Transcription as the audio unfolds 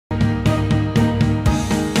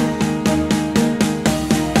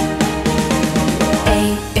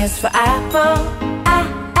apple,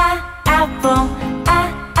 apple,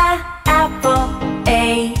 apple.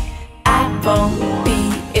 A, apple. B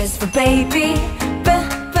is for baby,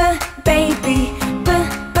 baby,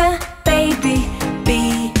 baby.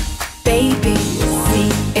 B, baby. C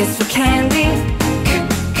is for candy,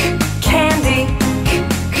 candy,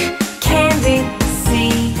 candy.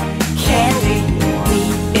 C, candy. D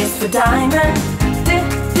is for diamond,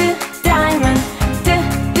 diamond,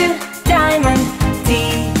 diamond. D,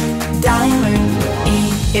 diamond. E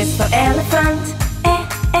is for elephant,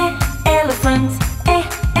 elephant,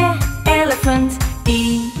 elephant.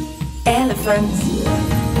 E, elephant.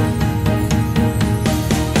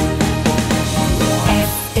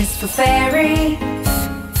 F is for fairy,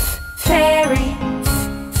 fairy,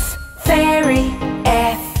 fairy.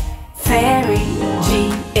 F, fairy.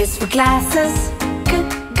 G is for glasses,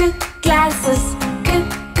 glasses,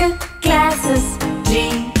 glasses. G,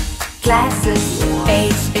 glasses.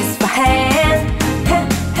 H is for hand,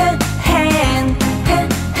 hand,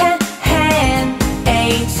 hand.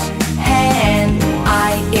 H, hand.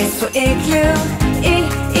 I is for igloo,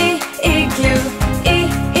 igloo,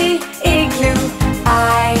 igloo.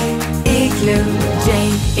 I, igloo. J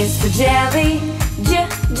is for jelly,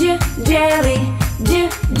 jelly,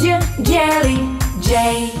 jelly. J,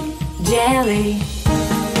 jelly.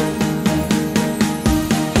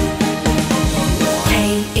 K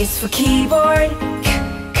is for keyboard,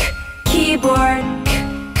 keyboard,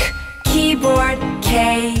 keyboard. K,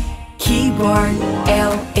 keyboard.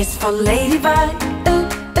 L is for ladybug,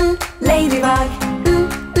 ladybug,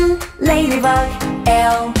 ladybug.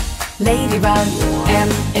 L, ladybug. M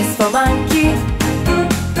is for monkey,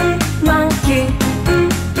 monkey,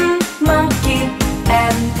 monkey.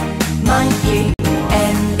 M, monkey.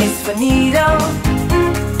 N is for needle,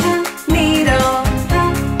 needle,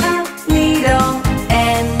 needle.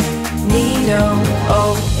 N, needle.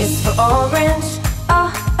 O is for orange,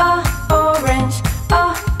 orange,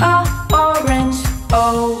 orange.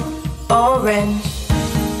 O, orange.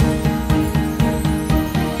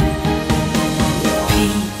 P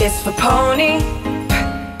is for pony,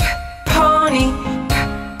 pony,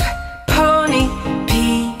 pony. P,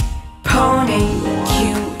 pony. Q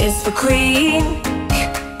is for queen,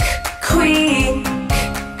 queen,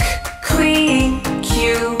 queen.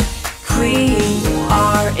 Q, queen.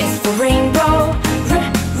 R is for rainbow,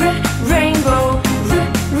 rainbow,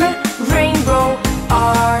 rainbow.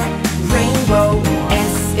 R, rainbow.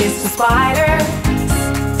 S is for spider,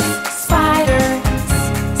 spider,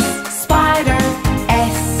 spider.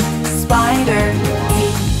 S, spider. T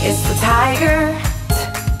is for tiger,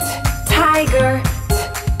 tiger,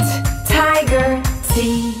 tiger. T,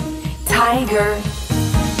 tiger.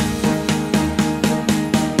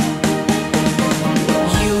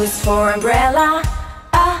 U is for umbrella,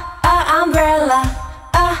 umbrella,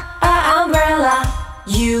 umbrella.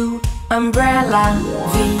 U, umbrella.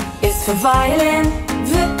 V is for violin,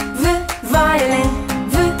 violin,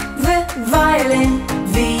 violin.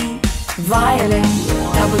 V, violin.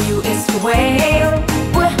 W is for whale,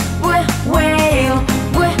 whale,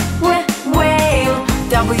 whale.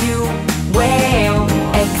 W, whale.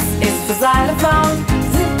 X is for xylophone,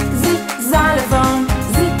 xylophone,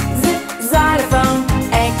 xylophone.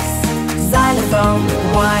 X, xylophone.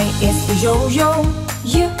 Y is for yo-yo,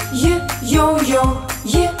 yo-yo,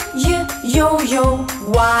 yo-yo.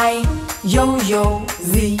 Y, yo-yo.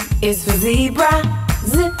 Z is for zebra,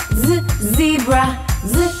 zebra,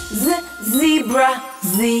 zebra.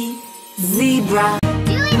 Z, zebra.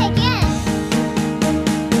 Do it again.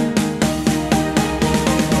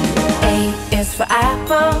 A is for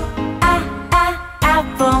apple,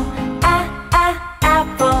 apple,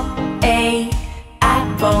 apple. A,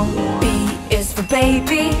 apple. B is for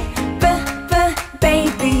baby,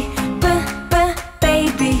 baby,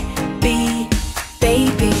 baby. B,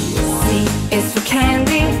 baby. C is for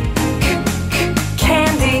candy,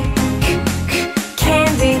 candy,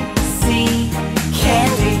 candy. C,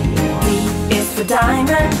 candy. D is for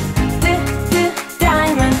diamond,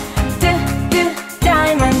 diamond,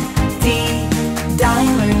 diamond. D,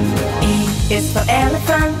 diamond. E is for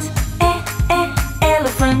elephant,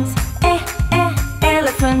 elephant,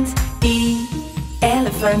 elephant. E,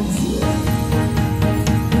 elephant.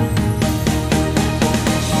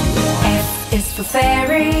 F is for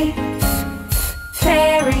fairy,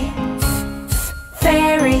 fairy,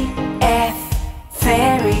 fairy. F,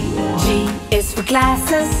 fairy. G is for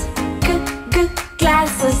glasses,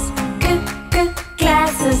 glasses,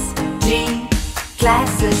 glasses. G,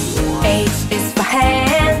 glasses. H is for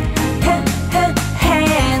hand, hand,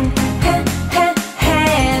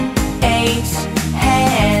 hand. H,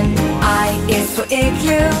 hand. I is for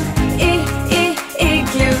igloo,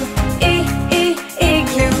 igloo,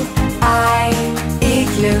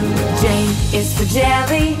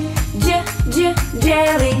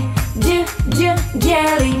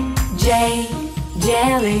 jelly. J,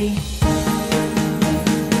 jelly.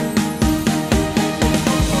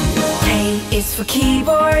 K is for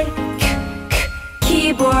keyboard.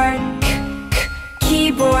 Keyboard.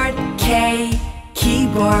 Keyboard. K,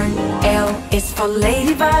 keyboard. L is for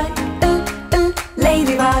ladybug.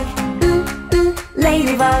 Ladybug.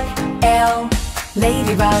 Ladybug. L,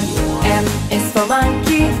 ladybug. M is for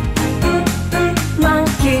monkey.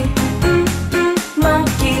 Monkey.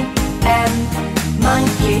 Monkey. M,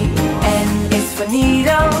 monkey. N is for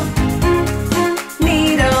needle.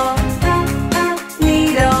 Needle.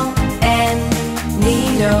 Needle. N,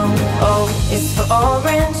 needle. O is for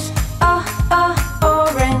orange.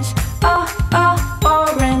 Orange.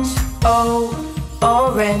 Orange. O,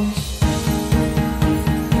 orange.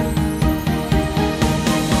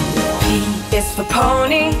 P is for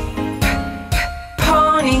pony.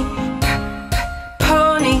 Pony.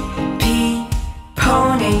 Pony. P,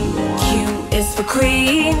 pony. Q is for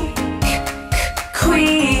queen.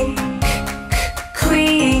 Queen.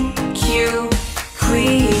 Queen. Q,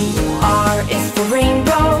 queen. R is for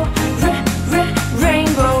rainbow.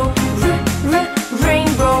 Rainbow.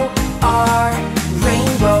 Rainbow. R,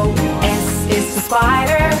 rainbow. S is for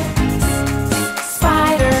spider.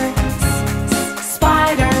 Spider.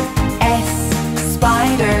 Spider. S,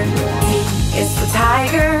 spider. T is for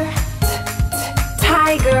tiger.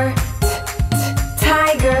 Tiger.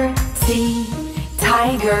 Tiger. T,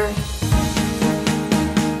 tiger.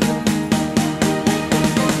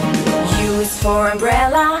 U is for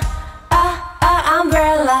umbrella.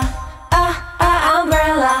 Umbrella.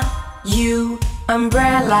 Umbrella. U,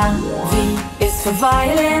 umbrella. V is for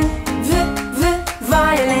violin.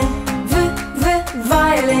 Violin.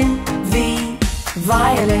 Violin. V,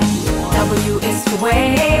 violin. W is for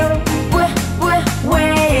whale.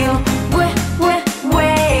 Whale.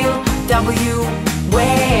 Whale. W,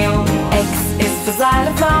 whale. X is for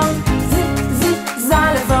xylophone.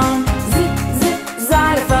 Xylophone.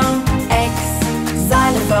 Xylophone. X,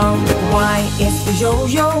 xylophone. Y is for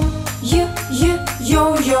yo-yo.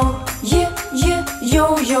 Yo-yo.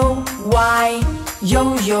 Yo-yo. Y,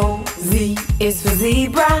 yo-yo. Z is for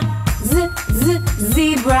zebra.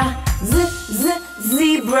 Zebra.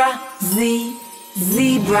 Zebra. Z,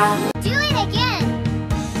 zebra. Do it again.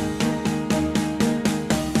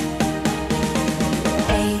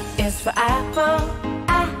 A is for apple.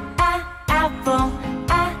 Apple.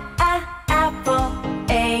 Apple.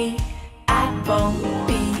 A, apple. B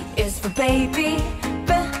is for baby.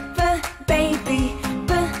 Baby.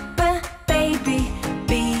 Baby.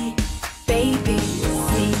 B, baby. C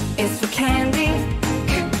is for candy.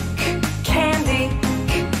 Candy.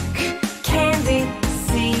 Candy.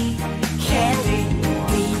 C, candy.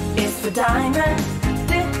 D is for diamond.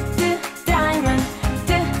 Diamond.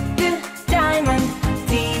 Diamond.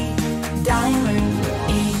 D, diamond.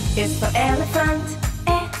 E is for elephant.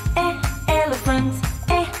 Elephant.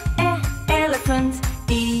 Elephant.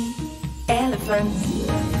 E, elephant.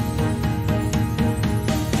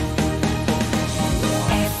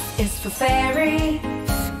 F is for fairy.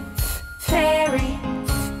 Fairy.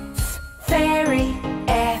 Fairy.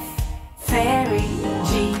 F, fairy.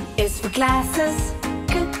 G is for glasses.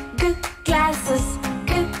 Glasses.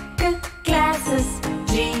 Glasses.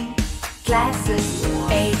 G, glasses.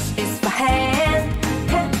 H is for hand.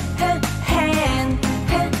 Hand.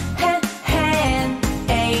 Hand.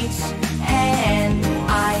 H, hand.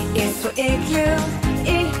 I is for igloo.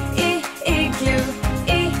 Igloo.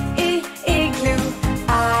 Igloo.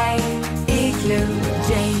 I, igloo. J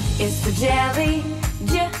is for jelly.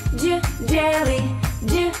 Jelly.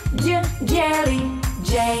 Jelly.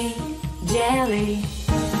 J, jelly.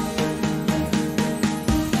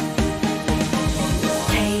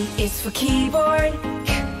 K is for keyboard.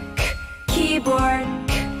 Keyboard.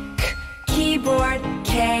 Keyboard.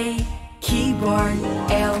 K, keyboard.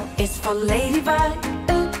 L is for ladybug.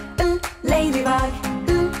 Ladybug.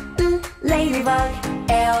 Ladybug.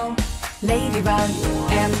 L, ladybug.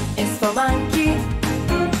 M is for monkey.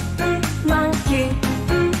 Monkey.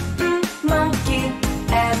 Monkey.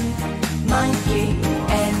 M, monkey.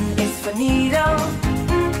 N is for needle.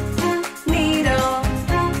 Needle.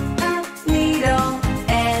 Needle.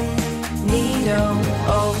 N, needle.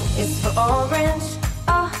 O is for orange.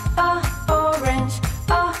 Orange.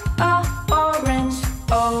 Orange.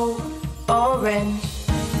 O, orange.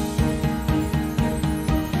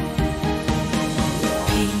 P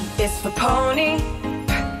is for pony.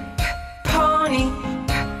 Pony.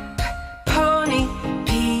 Pony. P,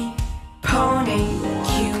 pony. Q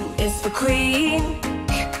is for queen.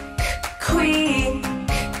 Queen.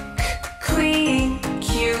 Queen.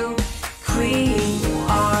 Q, queen.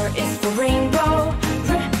 R is for rainbow.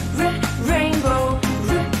 Rainbow.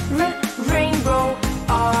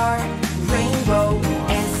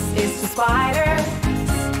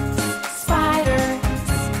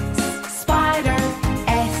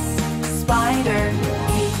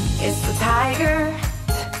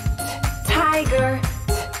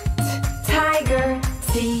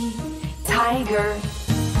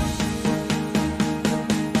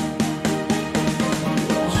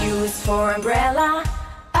 for umbrella,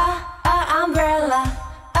 umbrella,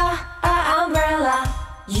 umbrella.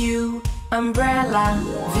 U, umbrella.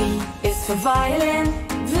 V is for violin,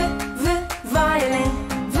 violin,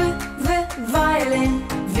 violin.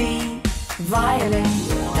 V, violin.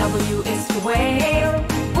 W is for whale,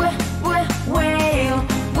 whale,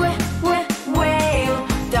 whale.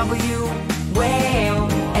 W, whale.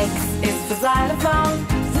 X is for xylophone,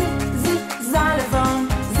 xylophone,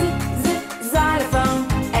 xylophone.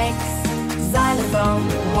 X, xylophone.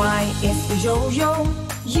 Y is for yo-yo,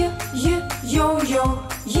 yo-yo,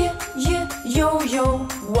 yo-yo.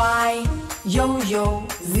 Y, yo-yo.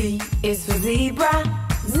 Z is for zebra,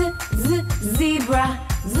 zebra,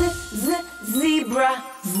 zebra.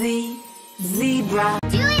 Z, zebra.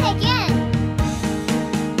 Do it again.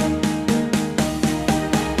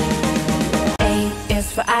 A is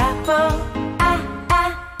for apple,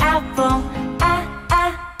 apple,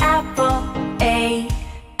 apple. A,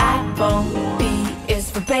 apple. B is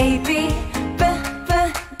for baby,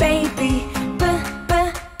 baby,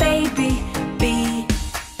 baby. B,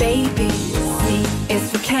 baby. C is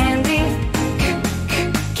for candy,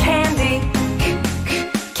 candy,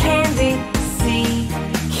 candy. C,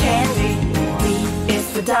 candy. D is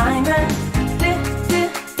for diamond,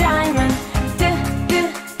 diamond,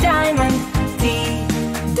 diamond. D,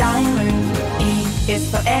 diamond. E is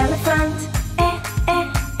for elephant,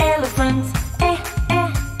 elephant,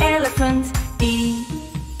 elephant. E,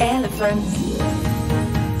 elephant.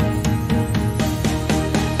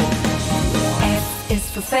 F is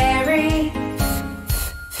for fairy,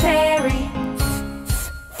 fairy,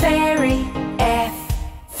 fairy. F,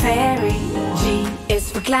 fairy. G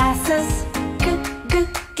is for glasses,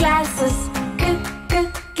 glasses,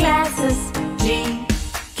 glasses. G,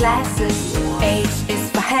 glasses. H is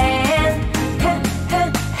for hand,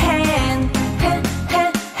 hand,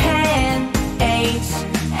 hand. H,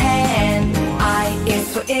 hand. I is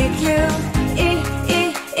for igloo,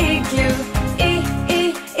 igloo,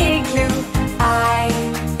 igloo. I,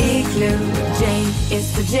 igloo. J is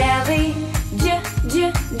for jelly,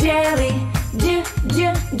 jelly,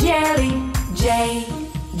 jelly. J,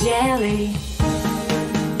 jelly.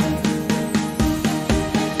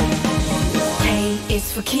 K is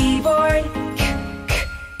for keyboard,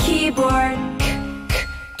 keyboard,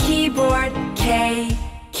 keyboard. K,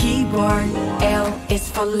 keyboard. L is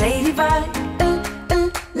for ladybug,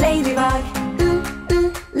 ladybug,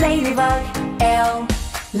 ladybug. L,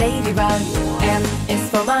 ladybug. M is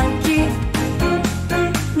for monkey,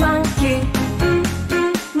 monkey,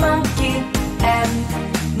 monkey. M,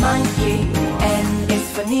 monkey. N is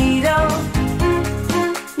for needle,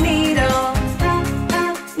 needle,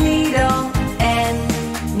 needle. N,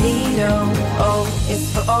 needle. O is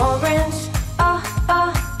for orange,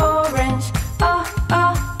 orange,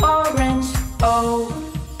 orange. O,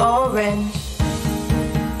 orange.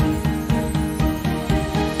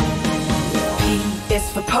 P is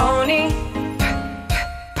for pony,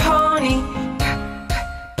 pony,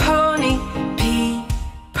 pony. P,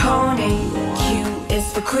 pony. Q is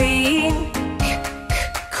for queen,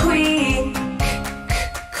 queen,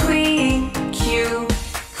 queen. Q,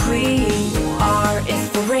 queen. R is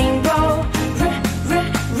for rainbow,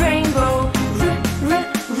 rainbow,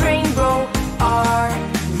 rainbow. R,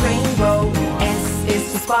 rainbow. S is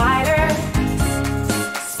for spider,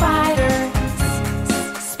 spider,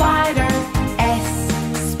 spider. S,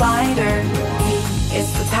 spider. T is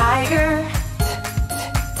for tiger,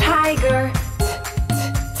 tiger,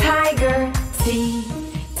 tiger. T,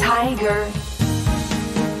 tiger.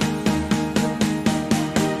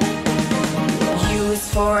 U is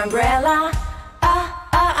for umbrella,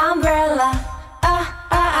 umbrella,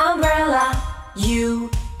 umbrella. U,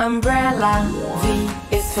 umbrella. V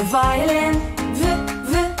is for violin,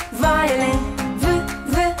 violin,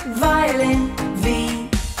 violin. V,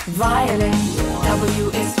 violin. W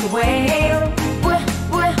is for whale,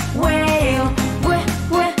 whale,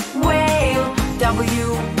 whale. W,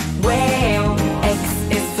 whale. X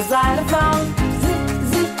is for xylophone,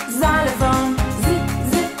 xylophone,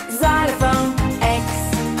 xylophone. X,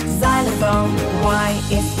 xylophone. Y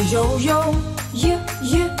is for yo-yo,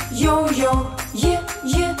 yo-yo,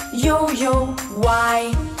 yo-yo. Y,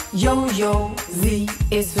 yo-yo. Z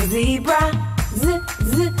is for zebra,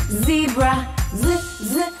 zebra,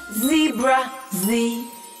 zebra. Z,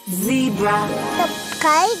 zebra. 北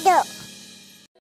海道